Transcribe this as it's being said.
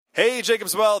Hey,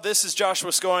 Jacob's Well, this is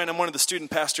Joshua Scoyne. I'm one of the student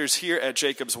pastors here at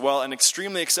Jacob's Well and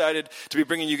extremely excited to be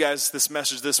bringing you guys this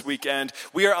message this weekend.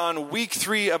 We are on week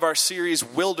 3 of our series,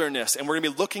 Wilderness, and we're going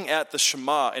to be looking at the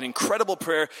Shema, an incredible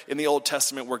prayer in the Old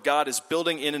Testament where God is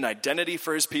building in an identity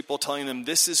for his people, telling them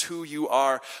this is who you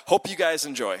are. Hope you guys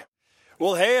enjoy.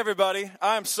 Well, hey, everybody.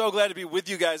 I'm so glad to be with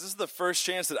you guys. This is the first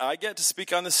chance that I get to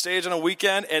speak on the stage on a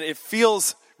weekend, and it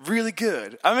feels really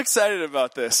good. I'm excited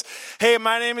about this. Hey,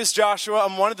 my name is Joshua.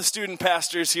 I'm one of the student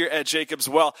pastors here at Jacob's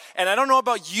Well. And I don't know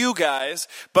about you guys,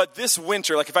 but this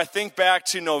winter, if I think back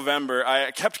to November,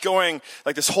 I kept going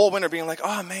this whole winter being like,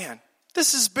 oh man,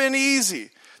 this has been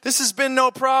easy. This has been no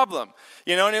problem.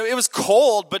 You know, and it was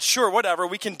cold, but sure, whatever.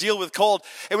 We can deal with cold.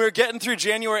 And we were getting through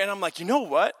January, and I'm like, you know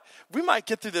what? We might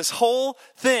get through this whole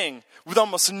thing with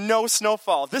almost no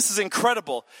snowfall. This is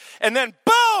incredible. And then,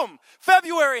 boom!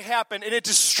 February happened, and it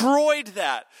destroyed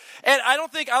that. And I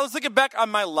was looking back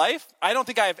on my life, I don't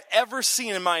think I have ever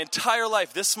seen in my entire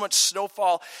life this much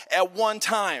snowfall at one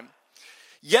time.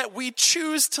 Yet we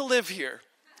choose to live here.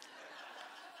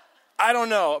 I don't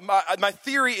know. My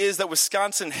theory is that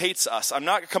Wisconsin hates us. I'm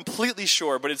not completely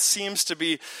sure, but it seems to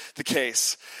be the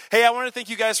case. Hey, I want to thank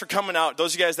you guys for coming out,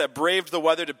 those of you guys that braved the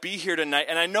weather to be here tonight.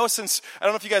 And I know I don't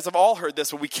know if you guys have all heard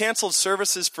this, but we canceled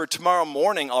services for tomorrow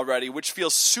morning already, which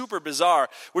feels super bizarre,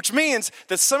 which means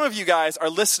that some of you guys are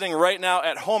listening right now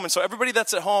at home. And so everybody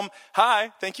that's at home,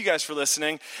 hi, thank you guys for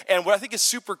listening. And what I think is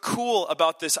super cool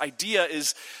about this idea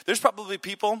is there's probably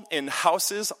people in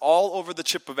houses all over the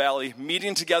Chippewa Valley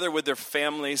meeting together with their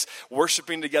families,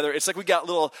 worshiping together. It's like we got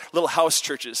little house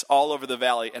churches all over the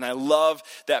valley, and I love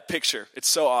that picture. It's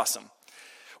so awesome.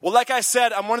 Well, like I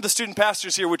said, I'm one of the student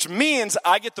pastors here, which means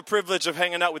I get the privilege of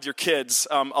hanging out with your kids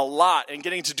a lot and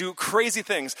getting to do crazy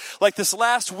things. Like this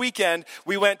last weekend,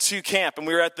 we went to camp, and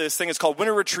we were at this thing. It's called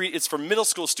Winter Retreat. It's for middle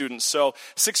school students, so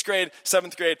 6th grade,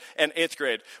 7th grade, and 8th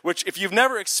grade, which if you've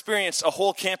never experienced a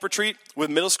whole camp retreat with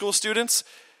middle school students,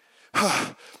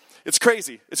 it's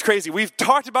crazy. It's crazy. We've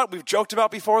joked about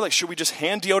before, should we just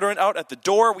hand deodorant out at the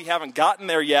door? We haven't gotten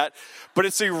there yet, but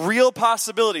it's a real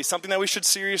possibility, something that we should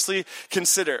seriously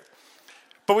consider.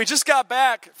 But we just got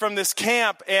back from this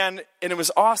camp, and it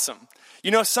was awesome. You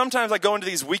know, sometimes I go into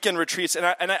these weekend retreats, and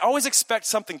I always expect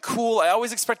something cool. I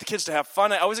always expect the kids to have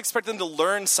fun. I always expect them to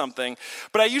learn something.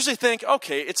 But I usually think,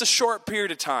 okay, it's a short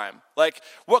period of time.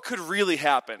 What could really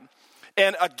happen?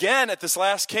 And again, at this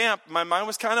last camp, my mind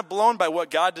was kind of blown by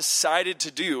what God decided to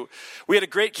do. We had a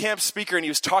great camp speaker, and he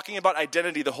was talking about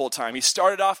identity the whole time. He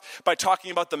started off by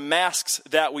talking about the masks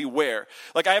that we wear.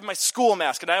 I have my school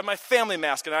mask, and I have my family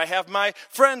mask, and I have my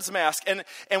friend's mask. And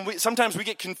sometimes we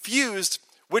get confused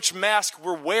which mask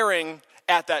we're wearing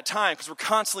at that time because we're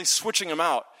constantly switching them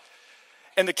out.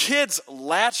 And the kids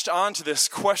latched on to this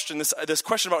question, this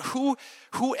question about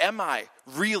who am I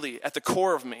really at the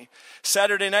core of me?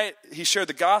 Saturday night, he shared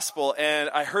the gospel, and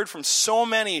I heard from so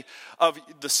many of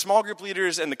the small group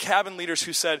leaders and the cabin leaders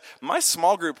who said, my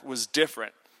small group was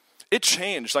different. It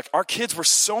changed. Our kids were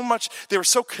they were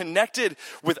so connected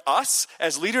with us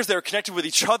as leaders. They were connected with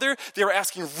each other. They were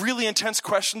asking really intense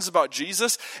questions about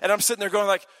Jesus. And I'm sitting there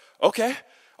going okay.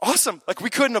 Awesome.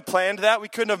 We couldn't have planned that. We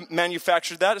couldn't have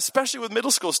manufactured that, especially with middle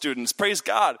school students. Praise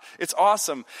God. It's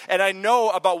awesome. And I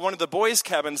know about one of the boys'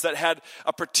 cabins that had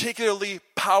a particularly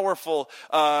powerful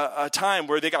time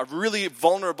where they got really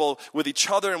vulnerable with each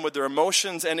other and with their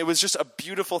emotions, and it was just a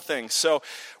beautiful thing. So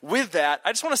with that,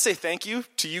 I just want to say thank you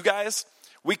to you guys.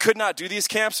 We could not do these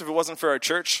camps if it wasn't for our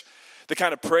church. The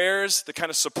kind of prayers, the kind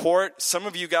of support. Some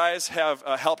of you guys have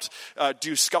helped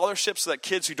do scholarships so that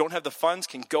kids who don't have the funds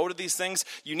can go to these things.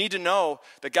 You need to know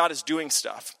that God is doing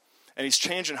stuff. And he's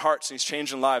changing hearts and he's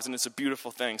changing lives. And it's a beautiful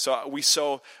thing. So we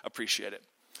so appreciate it.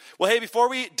 Well, hey, before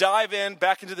we dive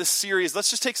back into this series, let's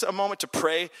just take a moment to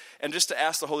pray and just to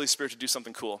ask the Holy Spirit to do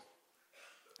something cool.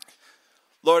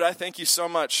 Lord, I thank you so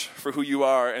much for who you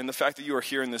are and the fact that you are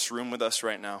here in this room with us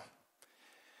right now.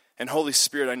 And Holy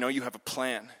Spirit, I know you have a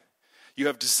plan. You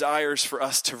have desires for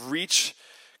us to reach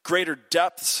greater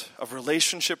depths of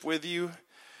relationship with you.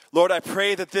 Lord, I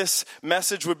pray that this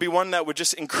message would be one that would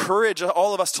just encourage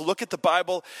all of us to look at the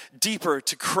Bible deeper,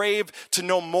 to crave to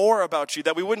know more about you,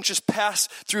 that we wouldn't just pass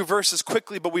through verses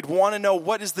quickly, but we'd want to know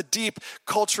what is the deep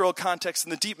cultural context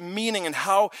and the deep meaning and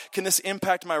how can this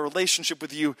impact my relationship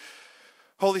with you.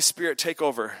 Holy Spirit, take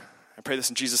over. I pray this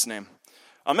in Jesus' name.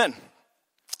 Amen.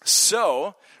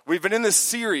 So, we've been in this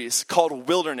series called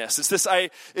Wilderness. It's this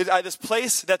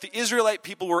place that the Israelite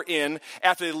people were in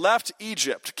after they left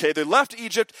Egypt. Okay, they left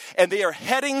Egypt and they are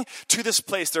heading to this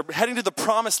place. They're heading to the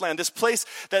Promised Land, this place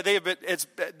that they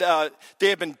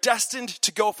have been destined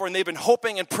to go for, and they've been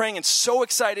hoping and praying and so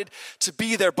excited to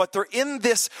be there. But they're in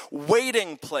this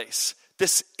waiting place,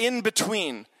 this in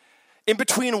between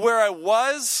where I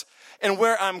was and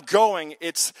where I'm going.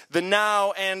 It's the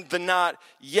now and the not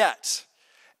yet.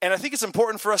 And I think it's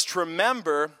important for us to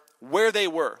remember where they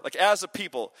were, like as a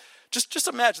people. Just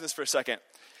imagine this for a second.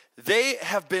 They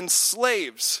have been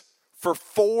slaves for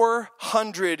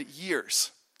 400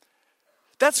 years.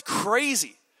 That's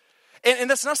crazy. And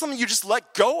that's not something you just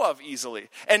let go of easily.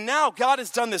 And now God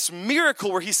has done this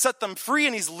miracle where he set them free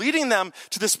and he's leading them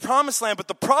to this promised land. But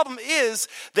the problem is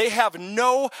they have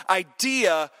no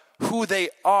idea who they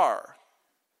are.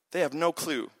 They have no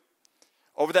clue.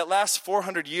 Over that last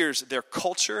 400 years, their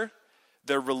culture,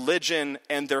 their religion,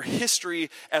 and their history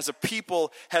as a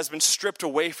people has been stripped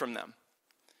away from them.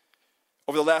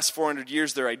 Over the last 400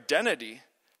 years, their identity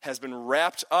has been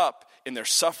wrapped up in their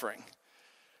suffering.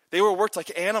 They were worked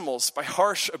like animals by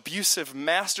harsh, abusive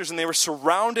masters, and they were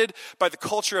surrounded by the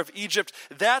culture of Egypt.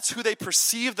 That's who they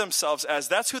perceive themselves as.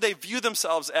 That's who they view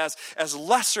themselves as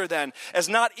lesser than, as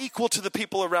not equal to the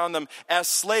people around them, as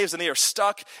slaves, and they are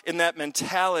stuck in that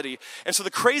mentality. And so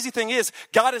the crazy thing is,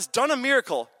 God has done a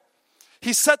miracle.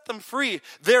 He set them free.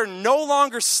 They're no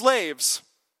longer slaves,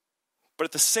 but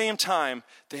at the same time,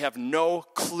 they have no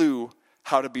clue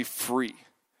how to be free.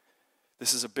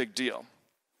 This is a big deal.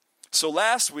 So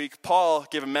last week, Paul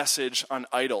gave a message on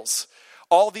idols.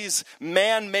 All these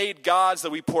man-made gods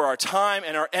that we pour our time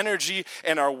and our energy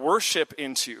and our worship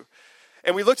into.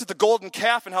 And we looked at the golden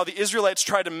calf and how the Israelites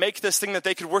tried to make this thing that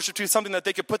they could worship to something that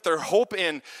they could put their hope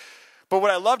in. But what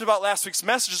I loved about last week's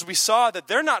message is we saw that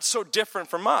they're not so different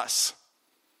from us.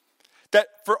 That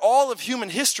for all of human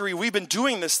history, we've been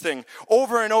doing this thing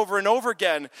over and over and over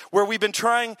again, where we've been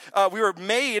trying, we were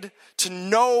made to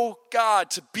know God,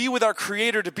 to be with our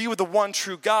Creator, to be with the one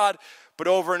true God, but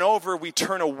over and over we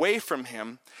turn away from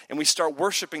Him and we start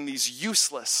worshiping these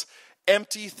useless,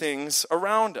 empty things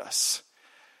around us.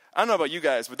 I don't know about you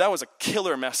guys, but that was a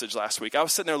killer message last week. I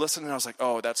was sitting there listening and I was like,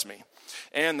 oh, that's me.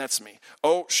 And that's me.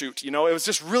 Oh, shoot. You know, it was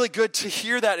just really good to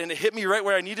hear that, and it hit me right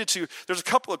where I needed to. There's a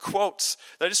couple of quotes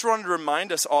that I just wanted to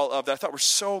remind us all of that I thought were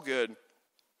so good.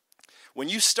 When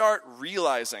you start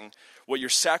realizing what you're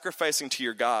sacrificing to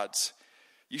your gods,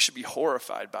 you should be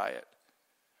horrified by it.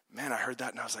 Man, I heard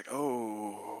that and I was like,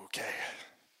 oh, okay.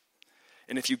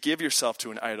 And if you give yourself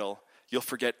to an idol, you'll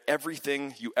forget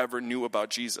everything you ever knew about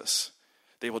Jesus.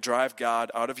 They will drive God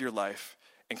out of your life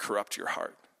and corrupt your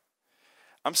heart.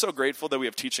 I'm so grateful that we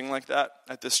have teaching like that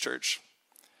at this church.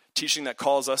 Teaching that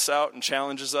calls us out and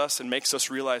challenges us and makes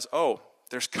us realize, oh,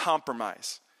 there's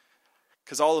compromise.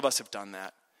 Because all of us have done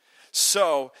that.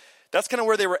 So that's kind of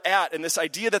where they were at. And this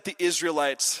idea that the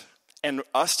Israelites and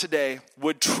us today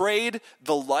would trade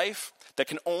the life that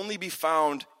can only be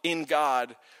found in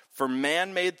God for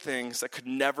man-made things that could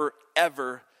never,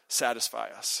 ever satisfy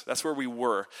us. That's where we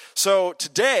were. So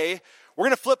today, we're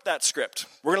going to flip that script.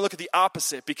 We're going to look at the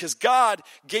opposite, because God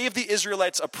gave the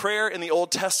Israelites a prayer in the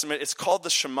Old Testament. It's called the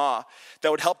Shema,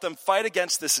 that would help them fight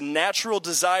against this natural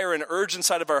desire and urge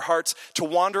inside of our hearts to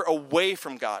wander away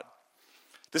from God.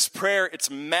 This prayer, it's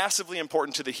massively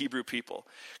important to the Hebrew people.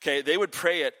 Okay, they would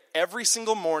pray it every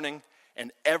single morning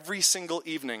and every single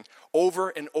evening, over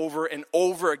and over and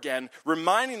over again,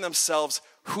 reminding themselves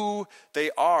who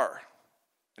they are.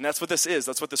 And that's what this is.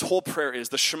 That's what this whole prayer is.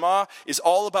 The Shema is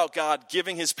all about God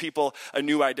giving his people a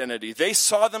new identity. They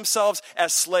saw themselves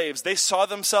as slaves. They saw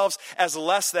themselves as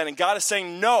less than. And God is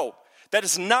saying, no, that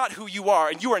is not who you are.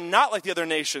 And you are not like the other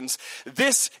nations.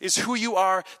 This is who you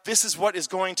are. This is what is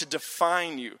going to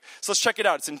define you. So let's check it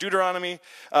out. It's in Deuteronomy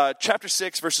chapter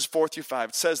 6, verses 4 through 5.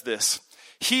 It says this: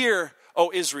 Hear,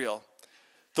 O Israel,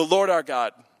 the Lord our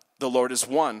God, the Lord is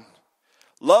one.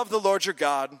 Love the Lord your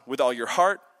God with all your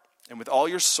heart, and with all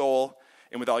your soul,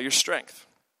 and with all your strength.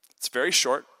 It's very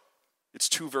short. It's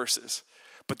 2 verses.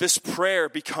 But this prayer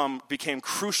became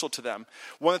crucial to them,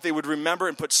 one that they would remember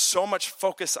and put so much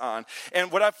focus on. And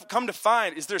what I've come to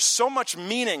find is there's so much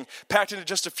meaning packed into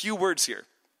just a few words here.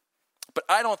 But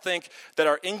I don't think that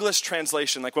our English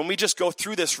translation, like when we just go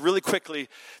through this really quickly,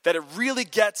 that it really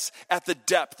gets at the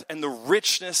depth and the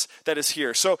richness that is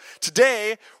here. So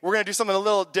today, we're going to do something a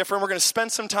little different. We're going to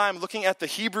spend some time looking at the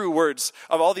Hebrew words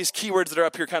of all these keywords that are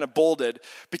up here kind of bolded,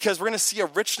 because we're going to see a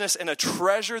richness and a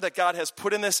treasure that God has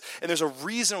put in this, and there's a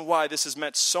reason why this has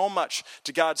meant so much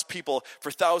to God's people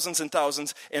for thousands and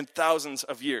thousands and thousands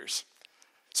of years.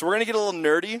 So we're going to get a little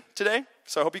nerdy today.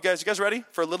 So I hope you guys ready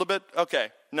for a little bit? Okay,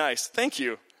 nice. Thank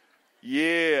you.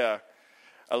 Yeah,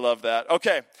 I love that.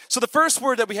 Okay, so the first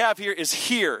word that we have here is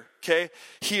hear, okay?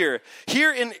 Hear.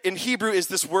 Here in Hebrew is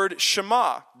this word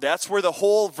Shema. That's where the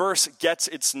whole verse gets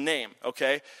its name,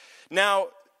 okay? Now,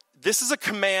 this is a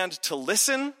command to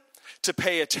listen, to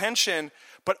pay attention,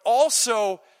 but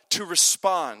also to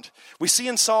respond. We see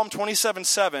in Psalm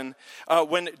 27:7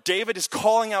 when David is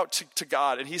calling out to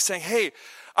God, and he's saying, hey,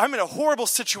 I'm in a horrible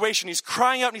situation. He's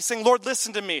crying out and he's saying, Lord,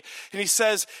 listen to me. And he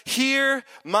says, hear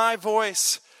my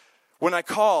voice when I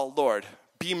call, Lord.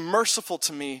 Be merciful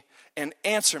to me and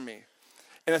answer me.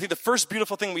 And I think the first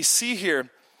beautiful thing we see here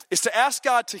is to ask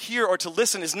God to hear or to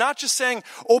listen is not just saying,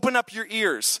 open up your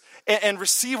ears and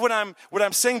receive what I'm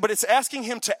saying, but it's asking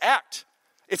him to act.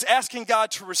 It's asking God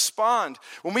to respond.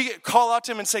 When we call out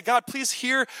to him and say, God, please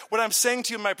hear what I'm saying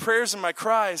to you in my prayers and my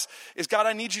cries, is God,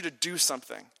 I need you to do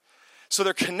something. So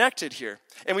they're connected here.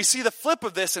 And we see the flip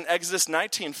of this in Exodus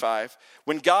 19:5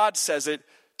 when God says it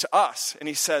to us. And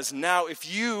he says, now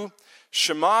if you,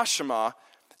 Shema, Shema,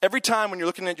 every time when you're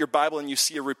looking at your Bible and you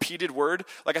see a repeated word,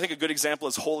 like I think a good example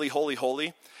is holy, holy,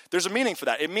 holy, there's a meaning for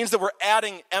that. It means that we're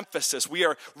adding emphasis. We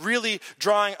are really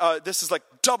drawing, this is like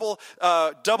double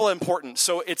important.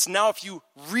 So it's now if you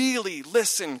really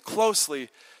listen closely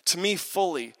to me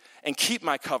fully and keep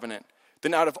my covenant,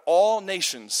 then out of all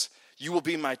nations, you will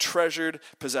be my treasured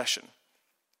possession.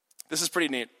 This is pretty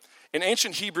neat. In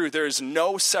ancient Hebrew, there is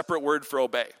no separate word for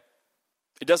obey.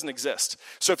 It doesn't exist.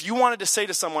 So if you wanted to say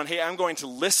to someone, hey, I'm going to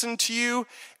listen to you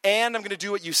and I'm going to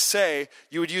do what you say,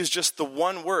 you would use just the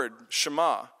one word,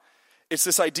 Shema. It's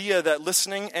this idea that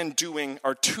listening and doing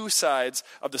are two sides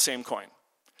of the same coin.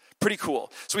 Pretty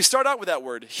cool. So we start out with that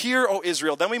word, hear, O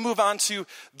Israel. Then we move on to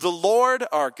the Lord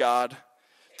our God.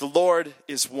 The Lord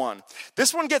is one.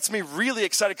 This one gets me really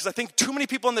excited because I think too many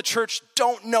people in the church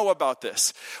don't know about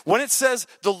this. When it says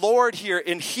the Lord here,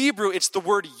 in Hebrew, it's the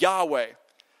word Yahweh.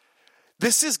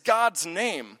 This is God's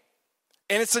name.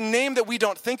 And it's a name that we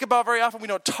don't think about very often. We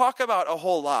don't talk about a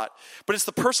whole lot. But it's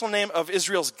the personal name of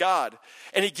Israel's God.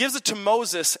 And he gives it to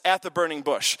Moses at the burning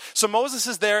bush. So Moses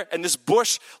is there and this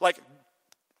bush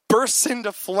bursts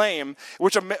into flame,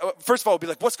 which first of all would be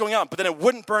like, what's going on? But then it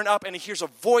wouldn't burn up and he hears a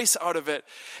voice out of it.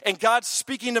 And God's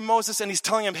speaking to Moses and he's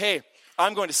telling him, hey,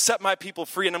 I'm going to set my people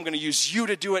free and I'm going to use you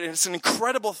to do it. And it's an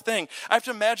incredible thing. I have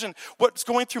to imagine what's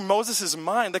going through Moses'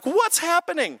 mind. Like, what's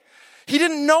happening? He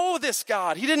didn't know this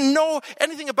God. He didn't know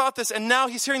anything about this. And now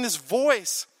he's hearing this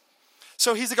voice.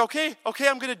 So he's like, okay,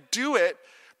 I'm going to do it.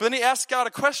 But then he asks God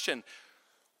a question.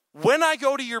 When I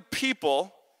go to your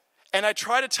people and I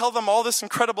try to tell them all this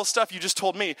incredible stuff you just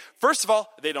told me, first of all,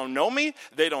 they don't know me.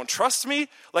 They don't trust me.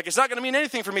 Like, it's not going to mean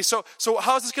anything for me. So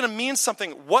how is this going to mean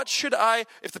something? What should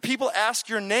if the people ask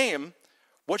your name,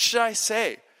 what should I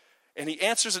say? And he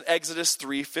answers in Exodus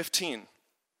 3:15.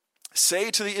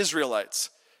 Say to the Israelites,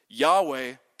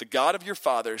 Yahweh, the God of your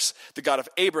fathers, the God of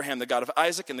Abraham, the God of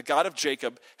Isaac, and the God of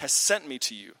Jacob, has sent me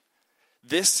to you.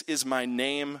 This is my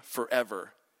name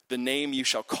forever, the name you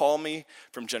shall call me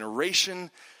from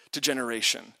generation to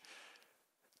generation.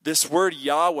 This word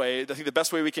Yahweh, I think the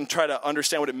best way we can try to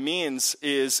understand what it means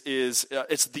is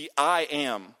it's the I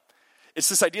am. It's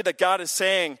this idea that God is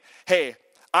saying, hey,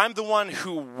 I'm the one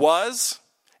who was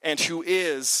and who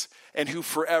is and who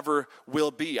forever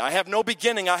will be. I have no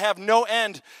beginning, I have no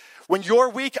end. When you're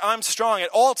weak, I'm strong. At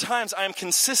all times, I am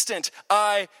consistent.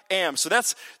 I am. So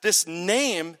that's this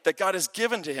name that God has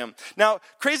given to him. Now,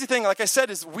 crazy thing, like I said,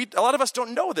 is a lot of us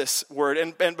don't know this word.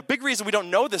 And the big reason we don't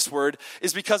know this word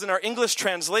is because in our English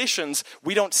translations,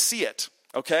 we don't see it,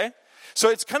 okay? So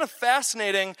it's kind of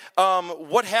fascinating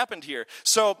what happened here.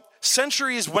 So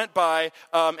centuries went by,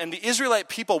 and the Israelite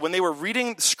people, when they were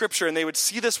reading Scripture and they would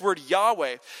see this word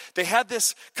Yahweh, they had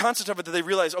this concept of it that they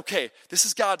realized, okay, this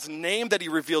is God's name that he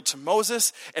revealed to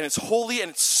Moses, and it's holy,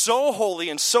 and it's so holy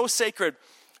and so sacred,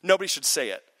 nobody should say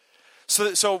it.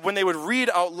 So when they would read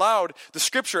out loud the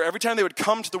Scripture, every time they would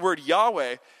come to the word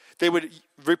Yahweh, they would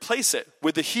replace it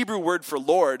with the Hebrew word for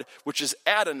Lord, which is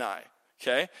Adonai.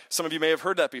 Okay, some of you may have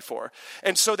heard that before.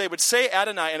 And so they would say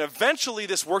Adonai, and eventually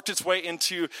this worked its way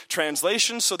into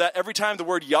translation so that every time the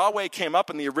word Yahweh came up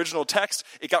in the original text,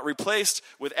 it got replaced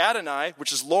with Adonai,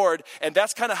 which is Lord. And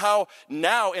that's kind of how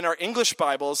now in our English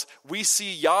Bibles, we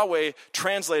see Yahweh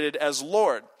translated as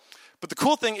Lord. But the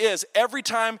cool thing is, every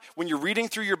time when you're reading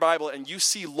through your Bible and you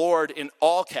see Lord in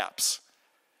all caps,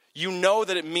 you know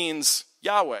that it means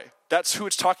Yahweh. That's who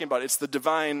it's talking about. It's the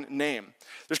divine name.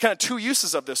 There's kind of two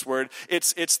uses of this word.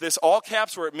 It's this all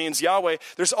caps where it means Yahweh.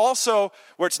 There's also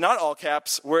where it's not all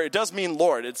caps, where it does mean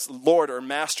Lord. It's Lord or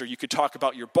master. You could talk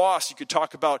about your boss. You could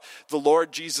talk about the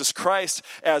Lord Jesus Christ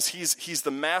as he's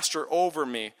the master over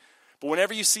me. But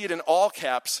whenever you see it in all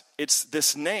caps, it's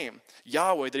this name,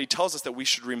 Yahweh, that he tells us that we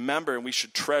should remember and we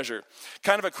should treasure.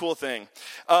 Kind of a cool thing.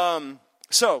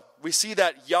 So we see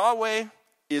that Yahweh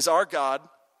is our God,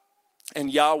 and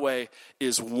Yahweh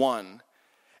is one.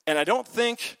 And I don't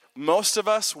think most of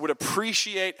us would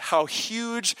appreciate how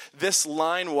huge this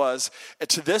line was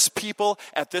to this people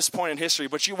at this point in history.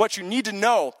 But what you need to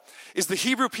know is the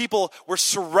Hebrew people were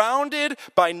surrounded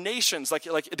by nations like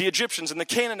the Egyptians and the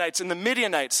Canaanites and the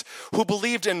Midianites who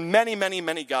believed in many, many,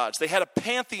 many gods. They had a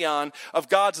pantheon of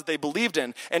gods that they believed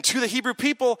in. And to the Hebrew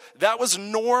people, that was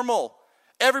normal.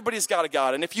 Everybody's got a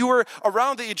God. And if you were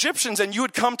around the Egyptians and you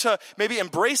would come to maybe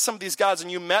embrace some of these gods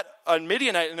and you met a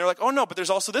Midianite and they're like, oh no, but there's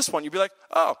also this one. You'd be like,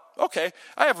 oh, okay,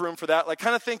 I have room for that. Like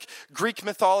kind of think Greek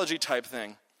mythology type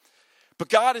thing. But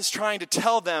God is trying to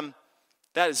tell them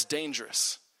that is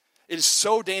dangerous. It is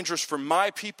so dangerous for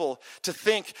my people to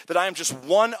think that I am just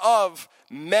one of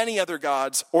many other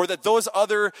gods or that those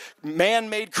other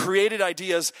man-made created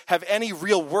ideas have any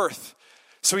real worth.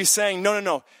 So he's saying,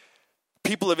 no.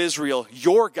 People of Israel,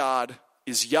 your God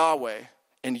is Yahweh,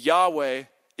 and Yahweh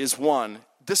is one.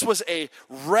 This was a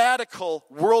radical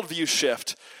worldview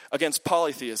shift against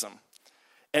polytheism.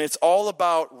 And it's all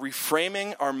about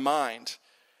reframing our mind.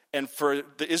 And for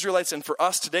the Israelites and for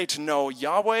us today to know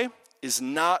Yahweh is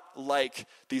not like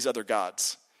these other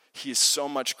gods. He is so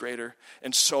much greater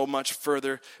and so much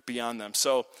further beyond them.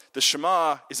 So the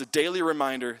Shema is a daily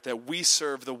reminder that we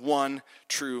serve the one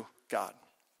true God.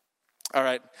 All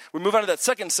right, we move on to that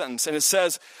second sentence, and it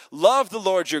says, love the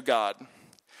Lord your God.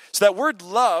 So that word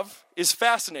love is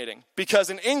fascinating because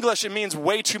in English it means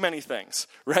way too many things,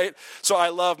 right? So I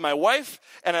love my wife,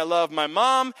 and I love my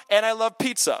mom, and I love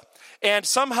pizza. And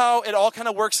somehow it all kind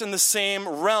of works in the same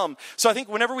realm. So I think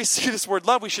whenever we see this word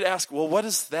love, we should ask, well, what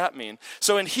does that mean?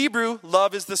 So in Hebrew,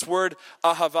 love is this word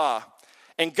ahava.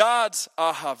 And God's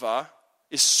ahava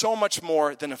is so much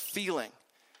more than a feeling.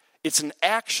 It's an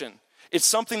action. It's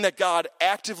something that God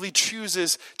actively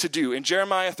chooses to do. In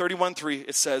Jeremiah 31:3,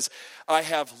 it says, I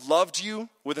have loved you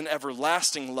with an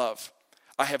everlasting love.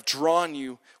 I have drawn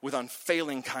you with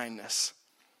unfailing kindness.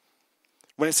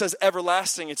 When it says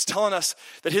everlasting, it's telling us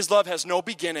that his love has no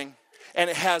beginning and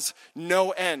it has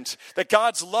no end. That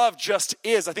God's love just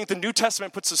is. I think the New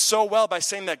Testament puts it so well by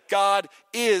saying that God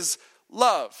is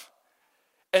love.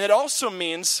 And it also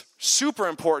means, super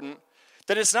important,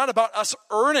 that it's not about us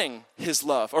earning his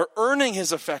love or earning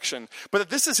his affection, but that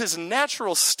this is his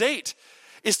natural state,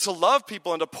 is to love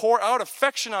people and to pour out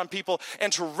affection on people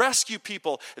and to rescue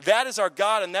people. That is our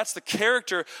God, and that's the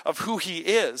character of who he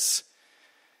is.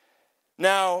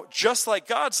 Now, just like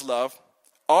God's love,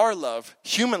 our love,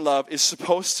 human love, is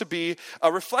supposed to be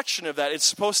a reflection of that. It's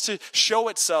supposed to show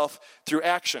itself through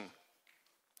action.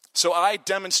 So I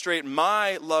demonstrate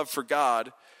my love for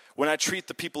God when I treat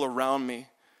the people around me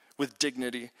with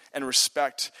dignity and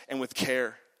respect and with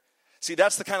care. See,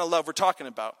 that's the kind of love we're talking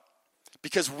about.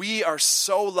 Because we are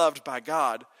so loved by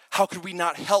God, how could we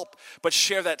not help but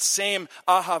share that same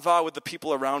ahava with the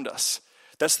people around us?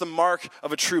 That's the mark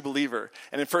of a true believer.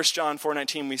 And in 1 John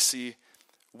 4:19 we see,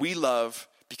 we love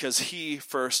because he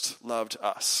first loved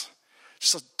us.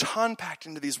 Just a ton packed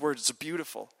into these words. It's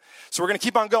beautiful. So we're going to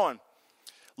keep on going.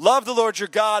 Love the Lord your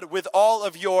God with all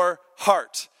of your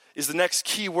heart is the next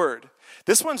key word.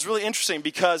 This one's really interesting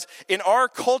because in our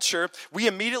culture, we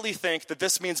immediately think that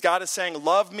this means God is saying,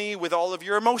 love me with all of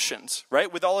your emotions,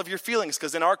 right? With all of your feelings,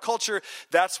 because in our culture,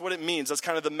 that's what it means. That's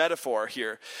kind of the metaphor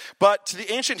here. But to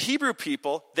the ancient Hebrew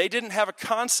people, they didn't have a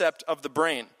concept of the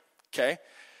brain, okay?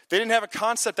 They didn't have a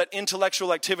concept that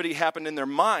intellectual activity happened in their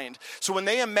mind. So when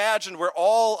they imagined where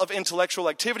all of intellectual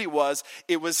activity was,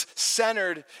 it was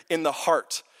centered in the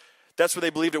heart. That's what they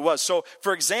believed it was. So,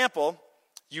 for example,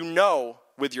 you know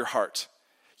with your heart.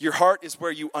 Your heart is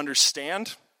where you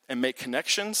understand and make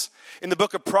connections. In the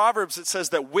book of Proverbs, it says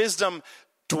that wisdom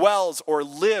dwells or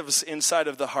lives inside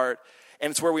of the heart,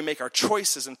 and it's where we make our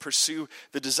choices and pursue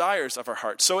the desires of our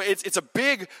heart. So it's a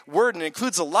big word, and it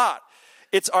includes a lot.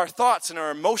 It's our thoughts and our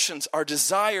emotions, our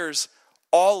desires,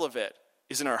 all of it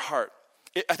is in our heart.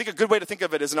 I think a good way to think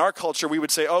of it is in our culture, we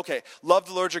would say, okay, love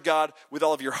the Lord your God with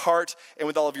all of your heart and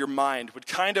with all of your mind, would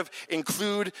kind of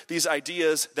include these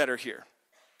ideas that are here.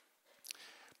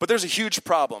 But there's a huge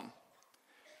problem.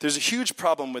 There's a huge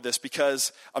problem with this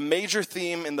because a major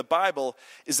theme in the Bible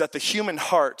is that the human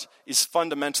heart is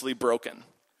fundamentally broken.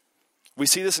 We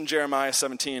see this in Jeremiah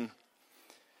 17.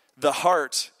 The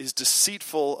heart is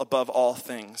deceitful above all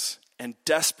things and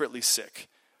desperately sick.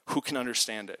 Who can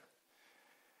understand it?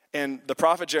 And the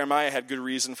prophet Jeremiah had good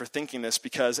reason for thinking this,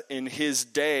 because in his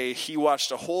day, he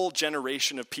watched a whole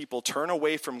generation of people turn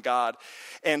away from God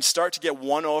and start to get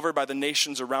won over by the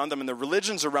nations around them and the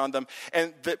religions around them.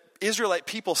 And the Israelite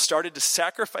people started to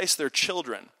sacrifice their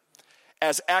children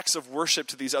as acts of worship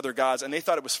to these other gods, and they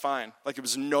thought it was fine, like it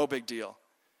was no big deal.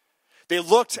 They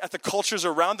looked at the cultures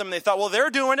around them and they thought, well, they're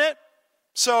doing it,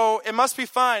 so it must be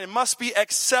fine, it must be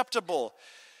acceptable.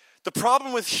 The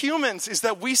problem with humans is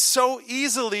that we so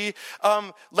easily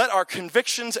let our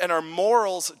convictions and our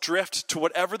morals drift to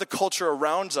whatever the culture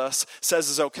around us says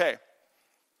is okay.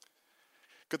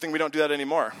 Good thing we don't do that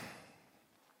anymore.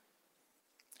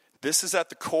 This is at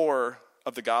the core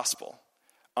of the gospel.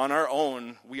 On our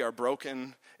own, we are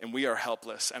broken and we are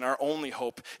helpless. And our only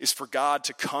hope is for God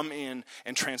to come in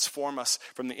and transform us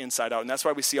from the inside out. And that's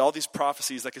why we see all these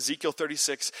prophecies like Ezekiel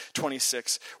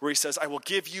 36:26, where he says, I will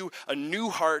give you a new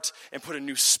heart and put a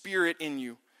new spirit in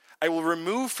you. I will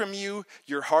remove from you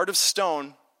your heart of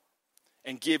stone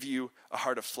and give you a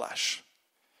heart of flesh.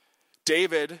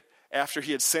 David, after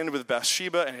he had sinned with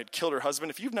Bathsheba and had killed her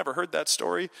husband, if you've never heard that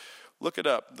story, look it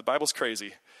up. The Bible's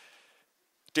crazy.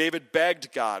 David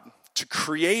begged God to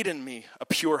create in me a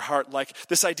pure heart. Like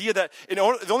this idea that the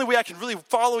only way I can really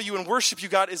follow you and worship you,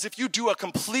 God, is if you do a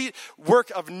complete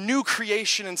work of new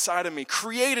creation inside of me.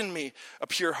 Create in me a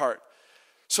pure heart.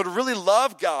 So to really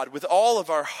love God with all of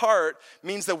our heart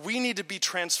means that we need to be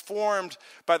transformed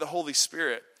by the Holy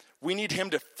Spirit. We need him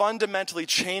to fundamentally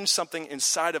change something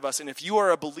inside of us. And if you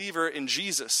are a believer in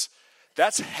Jesus,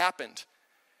 that's happened.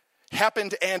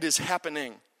 Happened and is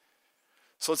happening.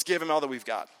 So let's give him all that we've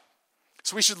got.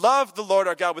 So we should love the Lord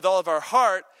our God with all of our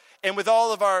heart and with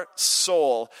all of our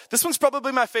soul. This one's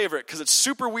probably my favorite because it's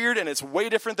super weird and it's way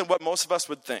different than what most of us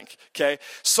would think, okay?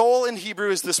 Soul in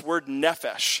Hebrew is this word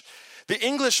nephesh. The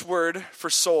English word for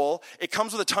soul, it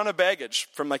comes with a ton of baggage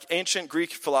from like ancient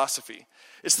Greek philosophy.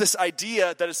 It's this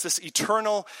idea that it's this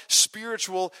eternal,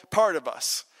 spiritual part of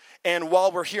us. And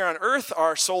while we're here on earth,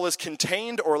 our soul is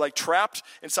contained or like trapped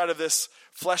inside of this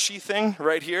fleshy thing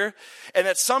right here. And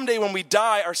that someday when we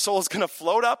die, our soul is going to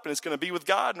float up and it's going to be with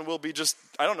God and we'll be just,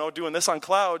 doing this on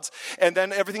clouds. And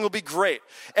then everything will be great.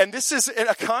 And this is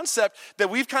a concept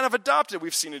that we've kind of adopted.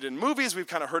 We've seen it in movies. We've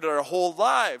kind of heard it our whole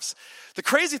lives. The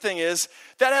crazy thing is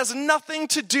that has nothing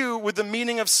to do with the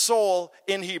meaning of soul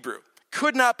in Hebrew.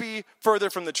 Could not be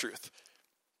further from the truth.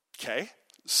 Okay,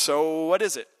 so what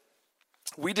is it?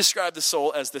 We describe the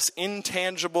soul as this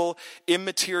intangible,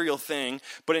 immaterial thing,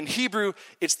 but in Hebrew,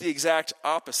 it's the exact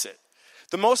opposite.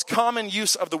 The most common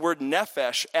use of the word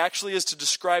nephesh actually is to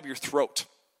describe your throat,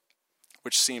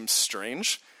 which seems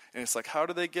strange. And it's like, how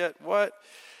do they get what?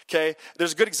 Okay,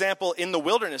 there's a good example in the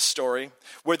wilderness story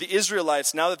where the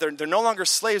Israelites, now that they're no longer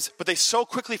slaves, but they so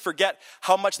quickly forget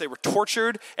how much they were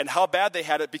tortured and how bad they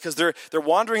had it because they're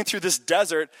wandering through this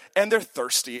desert and they're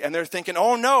thirsty and they're thinking,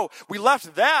 oh no, we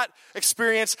left that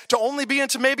experience to only be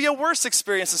into maybe a worse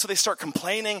experience. And so they start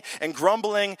complaining and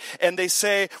grumbling and they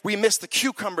say, we miss the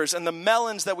cucumbers and the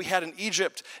melons that we had in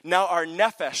Egypt. Now our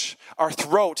nephesh, our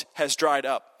throat, has dried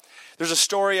up. There's a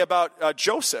story about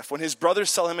Joseph. When his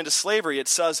brothers sell him into slavery, it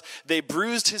says they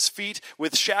bruised his feet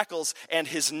with shackles and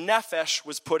his nephesh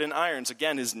was put in irons.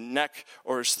 Again, his neck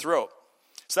or his throat.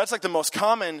 So that's like the most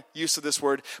common use of this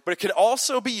word. But it could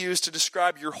also be used to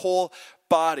describe your whole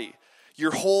body,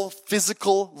 your whole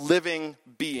physical living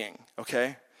being,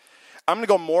 okay? I'm going to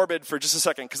go morbid for just a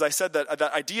second because I said that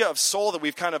that idea of soul that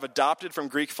we've kind of adopted from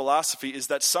Greek philosophy is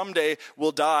that someday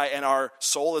we'll die and our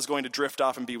soul is going to drift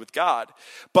off and be with God.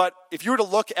 But if you were to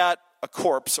look at a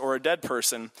corpse or a dead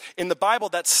person, in the Bible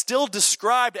that's still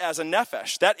described as a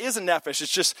nephesh. That is a nephesh.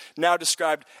 It's just now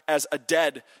described as a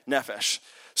dead nephesh.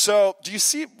 So do you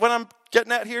see what I'm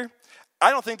getting at here?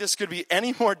 I don't think this could be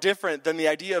any more different than the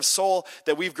idea of soul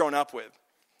that we've grown up with.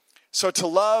 So to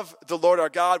love the Lord our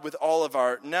God with all of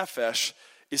our nephesh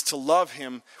is to love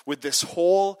him with this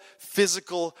whole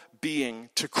physical being,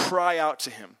 to cry out to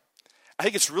him. I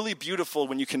think it's really beautiful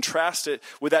when you contrast it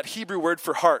with that Hebrew word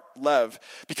for heart, lev,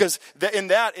 because in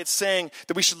that it's saying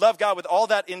that we should love God with all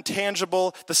that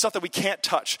intangible, the stuff that we can't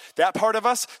touch, that part of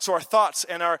us, so our thoughts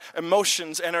and our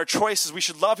emotions and our choices, we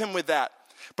should love him with that.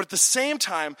 But at the same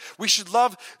time, we should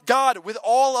love God with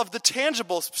all of the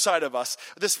tangible side of us,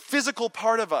 this physical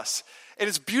part of us. And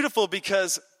it's beautiful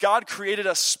because God created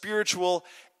us spiritual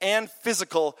and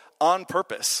physical on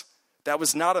purpose. That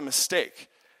was not a mistake.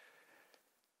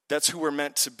 That's who we're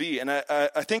meant to be. And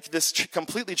I think this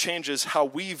completely changes how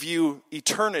we view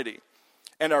eternity.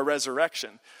 and our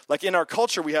resurrection. Like in our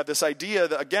culture, we have this idea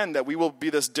that, again, that we will be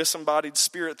this disembodied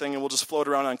spirit thing and we'll just float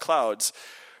around on clouds.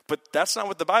 But that's not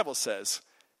what the Bible says.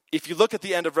 If you look at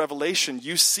the end of Revelation,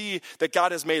 you see that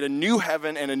God has made a new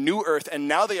heaven and a new earth, and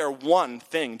now they are one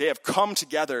thing. They have come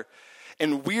together,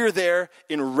 and we're there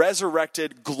in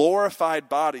resurrected, glorified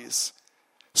bodies.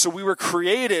 So we were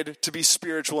created to be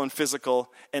spiritual and physical,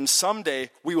 and someday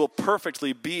we will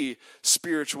perfectly be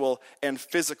spiritual and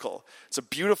physical. It's a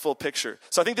beautiful picture.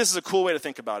 So I think this is a cool way to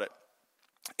think about it.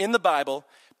 In the Bible,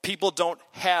 people don't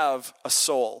have a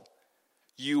soul.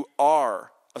 You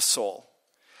are a soul.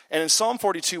 And in Psalm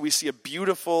 42, we see a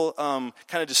beautiful kind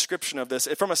of description of this.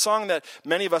 From a song that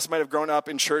many of us might have grown up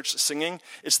in church singing,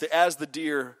 it's the As the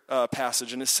Deer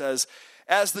passage, and it says,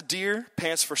 "As the deer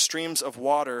pants for streams of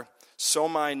water, so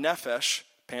my nephesh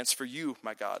pants for you,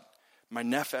 my God. My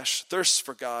nephesh thirsts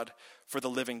for God, for the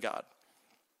living God."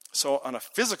 So on a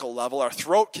physical level, our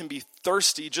throat can be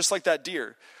thirsty, just like that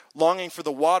deer, longing for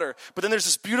the water. But then there's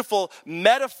this beautiful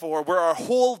metaphor where our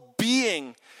whole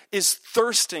being is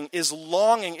thirsting, is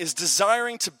longing, is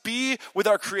desiring to be with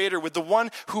our Creator, with the one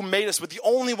who made us, with the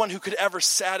only one who could ever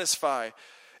satisfy.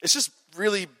 It's just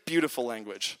really beautiful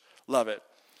language. Love it.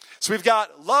 So we've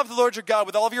got love the Lord your God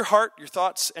with all of your heart, your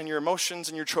thoughts, and your emotions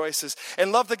and your choices.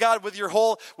 And love the God with your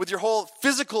whole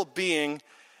physical being.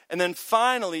 And then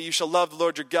finally, you shall love the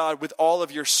Lord your God with all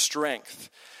of your strength.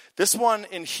 This one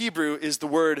in Hebrew is the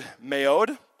word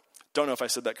meod. Don't know if I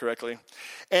said that correctly.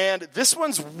 And this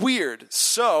one's weird.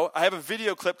 So I have a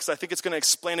video clip because I think it's going to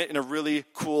explain it in a really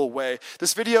cool way.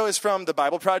 This video is from the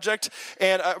Bible Project.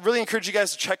 And I really encourage you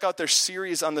guys to check out their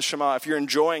series on the Shema if you're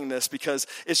enjoying this, because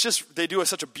it's just, they do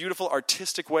such a beautiful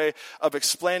artistic way of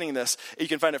explaining this. You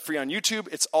can find it free on YouTube.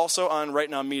 It's also on Right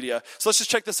Now Media. So let's just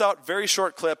check this out. Very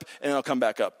short clip, and then I'll come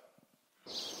back up.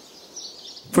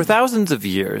 For thousands of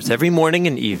years, every morning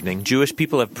and evening, Jewish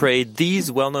people have prayed these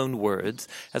well-known words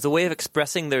as a way of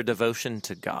expressing their devotion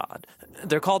to God.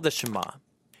 They're called the Shema.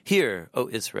 Hear, O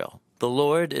Israel, the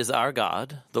Lord is our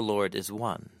God, the Lord is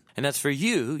one. And as for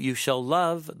you, you shall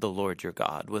love the Lord your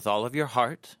God with all of your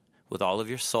heart, with all of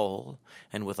your soul,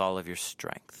 and with all of your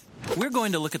strength. We're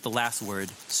going to look at the last word,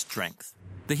 strength.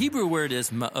 The Hebrew word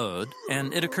is ma'od,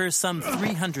 and it occurs some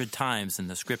 300 times in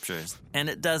the scriptures, and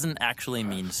it doesn't actually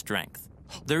mean strength.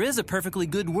 There is a perfectly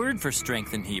good word for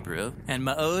strength in Hebrew, and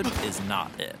ma'od is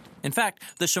not it. In fact,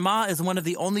 the Shema is one of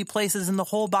the only places in the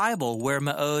whole Bible where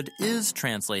ma'od is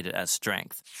translated as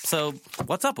strength. So,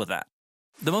 what's up with that?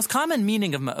 The most common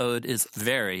meaning of ma'od is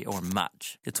very or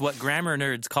much. It's what grammar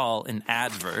nerds call an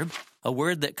adverb, a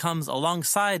word that comes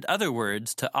alongside other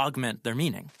words to augment their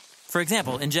meaning. For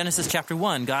example, in Genesis chapter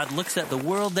 1, God looks at the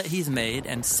world that he's made,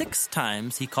 and 6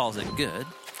 times he calls it good.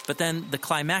 But then the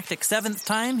climactic 7th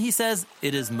time, he says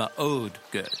it is ma'od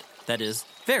good. That is,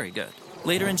 very good.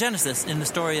 Later in Genesis, in the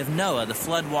story of Noah, the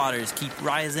flood waters keep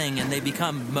rising and they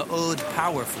become ma'od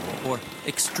powerful, or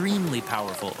extremely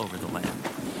powerful over the land.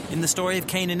 In the story of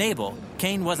Cain and Abel,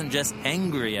 Cain wasn't just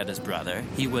angry at his brother,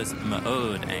 he was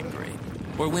ma'od angry.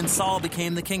 Or when Saul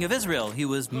became the king of Israel, he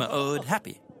was ma'od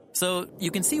happy. So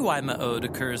you can see why ma'od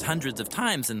occurs hundreds of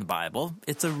times in the Bible.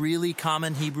 It's a really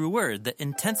common Hebrew word that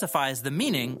intensifies the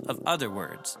meaning of other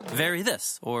words. Very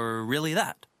this, or really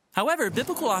that. However,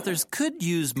 biblical authors could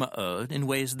use ma'od in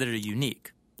ways that are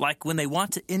unique. Like when they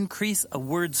want to increase a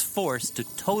word's force to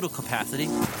total capacity,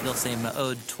 they'll say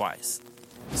ma'od twice.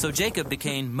 So Jacob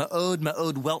became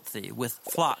ma'od wealthy with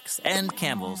flocks and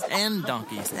camels and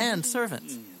donkeys and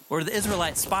servants. Or the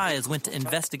Israelite spies went to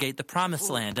investigate the promised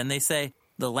land and they say,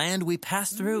 the land we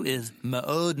passed through is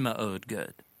ma'od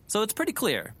good. So it's pretty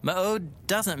clear. Ma'od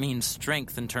doesn't mean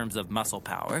strength in terms of muscle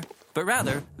power, but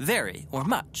rather very or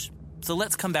much. So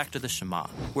let's come back to the Shema,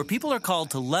 where people are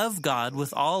called to love God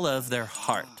with all of their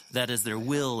heart, that is their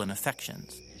will and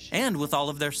affections, and with all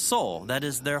of their soul, that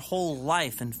is their whole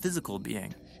life and physical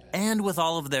being, and with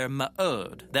all of their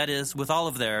ma'od, that is with all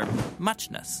of their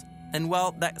muchness. And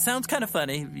while that sounds kind of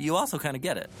funny, you also kind of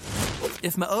get it.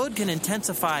 If ma'od can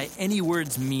intensify any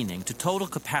word's meaning to total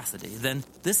capacity, then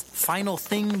this final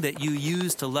thing that you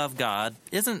use to love God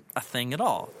isn't a thing at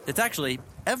all. It's actually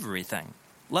everything.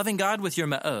 Loving God with your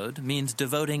ma'od means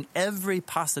devoting every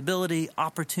possibility,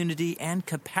 opportunity, and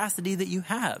capacity that you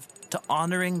have to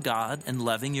honoring God and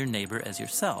loving your neighbor as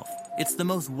yourself. It's the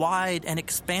most wide and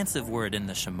expansive word in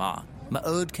the Shema.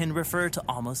 Ma'od can refer to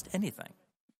almost anything.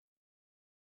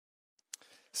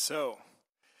 So,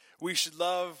 we should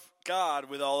love God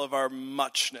with all of our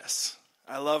muchness.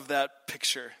 I love that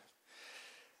picture.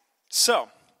 So,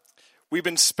 we've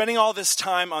been spending all this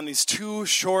time on these 2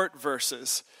 short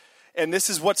verses. And this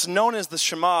is what's known as the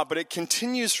Shema, but it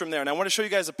continues from there. And I want to show you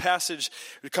guys a passage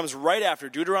that comes right after,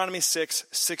 Deuteronomy 6,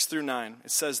 6 through 9.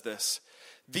 It says this: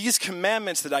 "These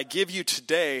commandments that I give you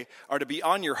today are to be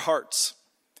on your hearts.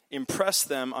 Impress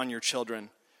them on your children.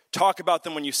 Talk about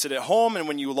them when you sit at home and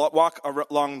when you walk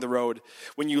along the road,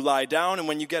 when you lie down and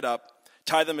when you get up.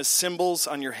 Tie them as symbols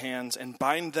on your hands and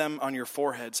bind them on your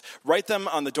foreheads. Write them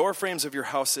on the doorframes of your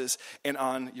houses and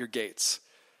on your gates."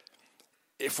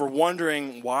 If we're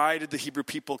wondering, why did the Hebrew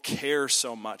people care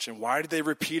so much? And why did they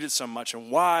repeat it so much? And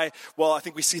why? Well, I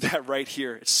think we see that right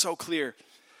here. It's so clear.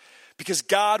 Because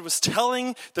God was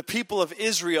telling the people of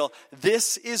Israel,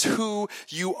 this is who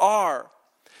you are.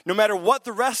 No matter what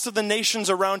the rest of the nations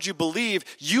around you believe,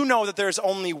 you know that there's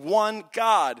only one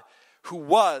God who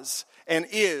was and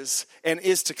is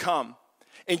to come.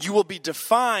 And you will be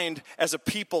defined as a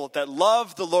people that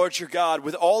love the Lord your God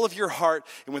with all of your heart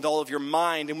and with all of your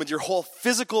mind and with your whole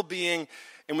physical being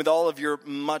and with all of your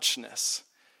muchness.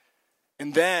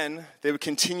 And then they would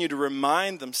continue to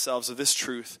remind themselves of this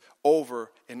truth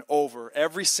over and over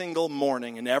every single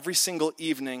morning and every single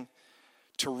evening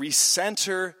to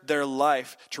recenter their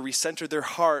life, to recenter their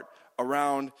heart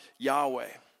around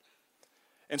Yahweh.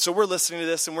 And so we're listening to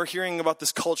this and we're hearing about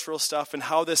this cultural stuff and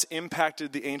how this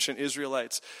impacted the ancient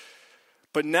Israelites.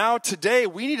 But now today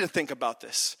we need to think about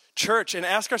this, church, and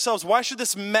ask ourselves, why should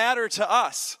this matter to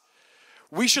us?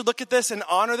 We should look at this and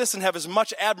honor this and have as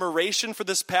much admiration for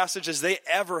this passage as they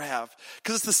ever have,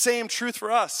 because it's the same truth for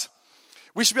us.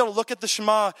 We should be able to look at the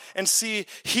Shema and see,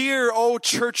 hear, O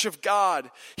church of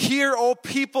God, hear, O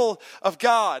people of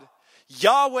God,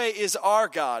 Yahweh is our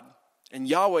God, and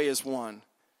Yahweh is one.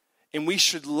 And we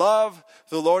should love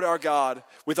the Lord our God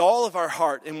with all of our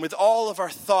heart and with all of our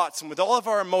thoughts and with all of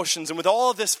our emotions and with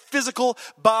all of this physical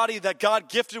body that God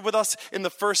gifted with us in the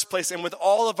first place and with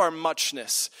all of our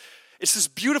muchness. It's this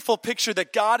beautiful picture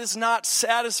that God is not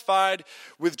satisfied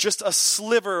with just a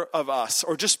sliver of us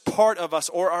or just part of us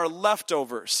or our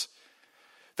leftovers.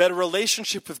 That a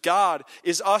relationship with God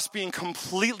is us being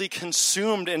completely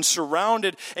consumed and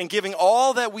surrounded and giving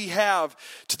all that we have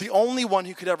to the only one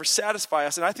who could ever satisfy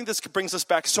us. And I think this brings us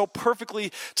back so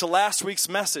perfectly to last week's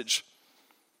message.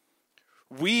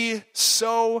 We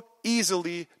so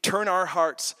easily turn our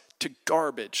hearts to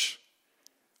garbage.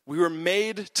 We were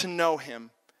made to know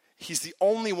him. He's the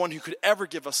only one who could ever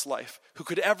give us life, who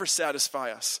could ever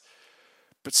satisfy us.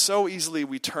 But so easily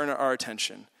we turn our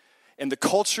attention. And the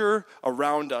culture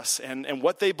around us and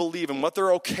what they believe and what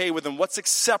they're okay with and what's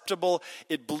acceptable,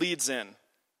 it bleeds in.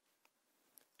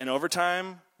 And over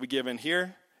time, we give in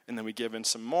here, and then we give in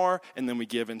some more, and then we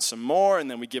give in some more,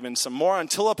 and then we give in some more,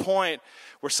 until a point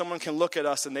where someone can look at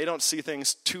us and they don't see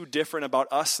things too different about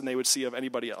us than they would see of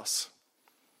anybody else.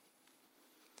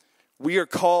 We are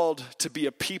called to be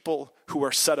a people who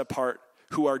are set apart,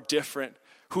 who are different,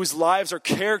 whose lives are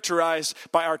characterized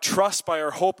by our trust, by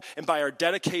our hope, and by our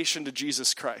dedication to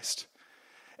Jesus Christ.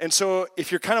 And so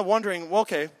if you're kind of wondering, well,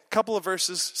 okay, a couple of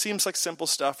verses, seems like simple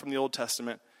stuff from the Old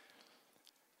Testament.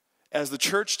 As the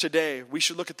church today, we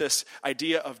should look at this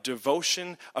idea of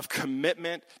devotion, of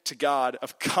commitment to God,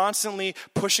 of constantly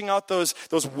pushing out those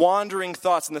wandering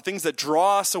thoughts and the things that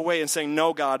draw us away and saying,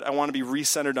 no, God, I want to be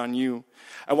recentered on you.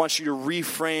 I want you to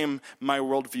reframe my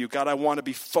worldview. God, I want to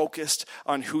be focused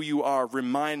on who you are.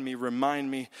 Remind me,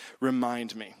 remind me,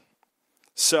 remind me.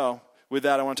 So with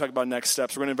that, I want to talk about next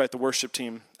steps. We're going to invite the worship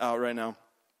team out right now.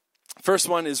 First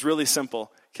one is really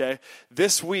simple, okay?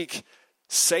 This week,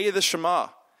 say the Shema.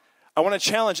 I want to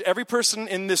challenge every person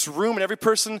in this room and every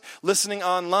person listening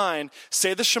online,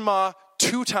 say the Shema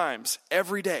 2 times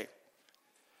every day.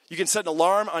 You can set an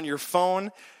alarm on your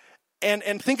phone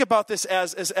and think about this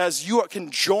as you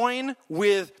can join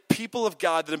with people of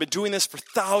God that have been doing this for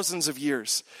thousands of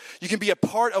years. You can be a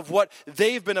part of what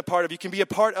they've been a part of. You can be a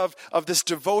part of this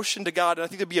devotion to God. And I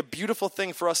think it'd be a beautiful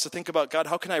thing for us to think about, God,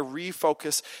 how can I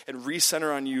refocus and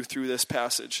recenter on you through this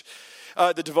passage?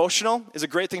 The devotional is a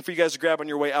great thing for you guys to grab on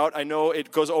your way out. I know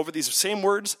it goes over these same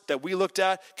words that we looked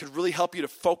at, could really help you to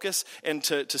focus and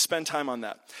to spend time on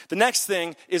that. The next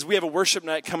thing is we have a worship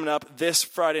night coming up this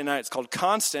Friday night. It's called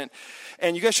Constant,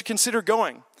 and you guys should consider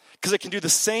going because it can do the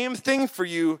same thing for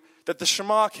you that the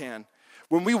Shema can.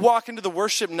 When we walk into the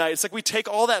worship night, it's like we take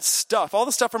all that stuff, all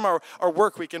the stuff from our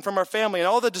work week and from our family and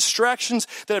all the distractions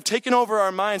that have taken over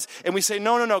our minds, and we say,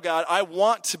 no, God, I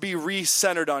want to be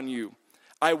recentered on you.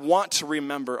 I want to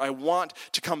remember. I want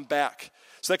to come back.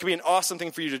 So that could be an awesome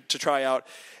thing for you to try out.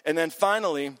 And then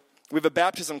finally, we have a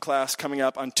baptism class coming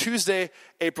up on Tuesday,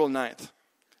 April 9th.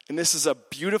 And this is a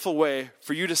beautiful way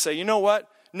for you to say, you know what?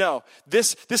 No.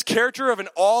 This character of an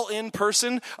all-in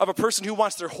person, of a person who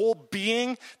wants their whole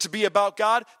being to be about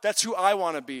God, that's who I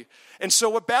want to be. And so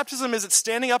what baptism is, it's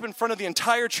standing up in front of the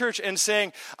entire church and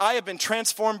saying, I have been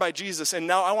transformed by Jesus, and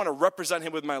now I want to represent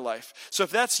him with my life. So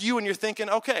if that's you and you're thinking,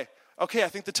 okay, I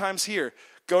think the time's here,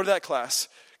 go to that class.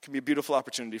 It can be a beautiful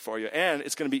opportunity for you. And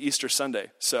it's going to be Easter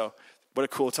Sunday. So what a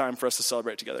cool time for us to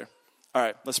celebrate together. All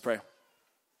right, let's pray.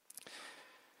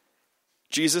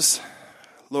 Jesus,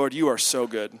 Lord, you are so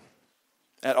good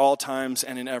at all times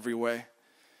and in every way.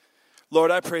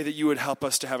 Lord, I pray that you would help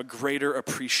us to have a greater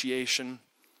appreciation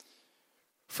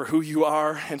for who you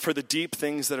are and for the deep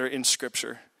things that are in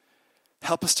Scripture.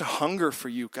 Help us to hunger for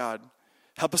you, God.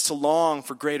 Help us to long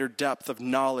for greater depth of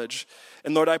knowledge.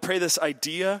 And Lord, I pray this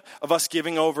idea of us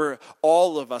giving over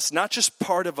all of us, not just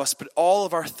part of us, but all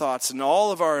of our thoughts and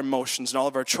all of our emotions and all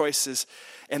of our choices,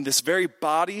 and this very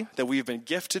body that we've been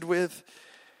gifted with,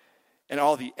 and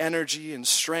all the energy and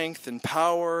strength and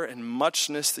power and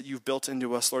muchness that you've built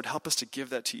into us, Lord, help us to give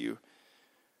that to you.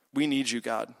 We need you,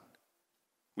 God.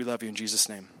 We love you in Jesus'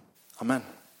 name. Amen.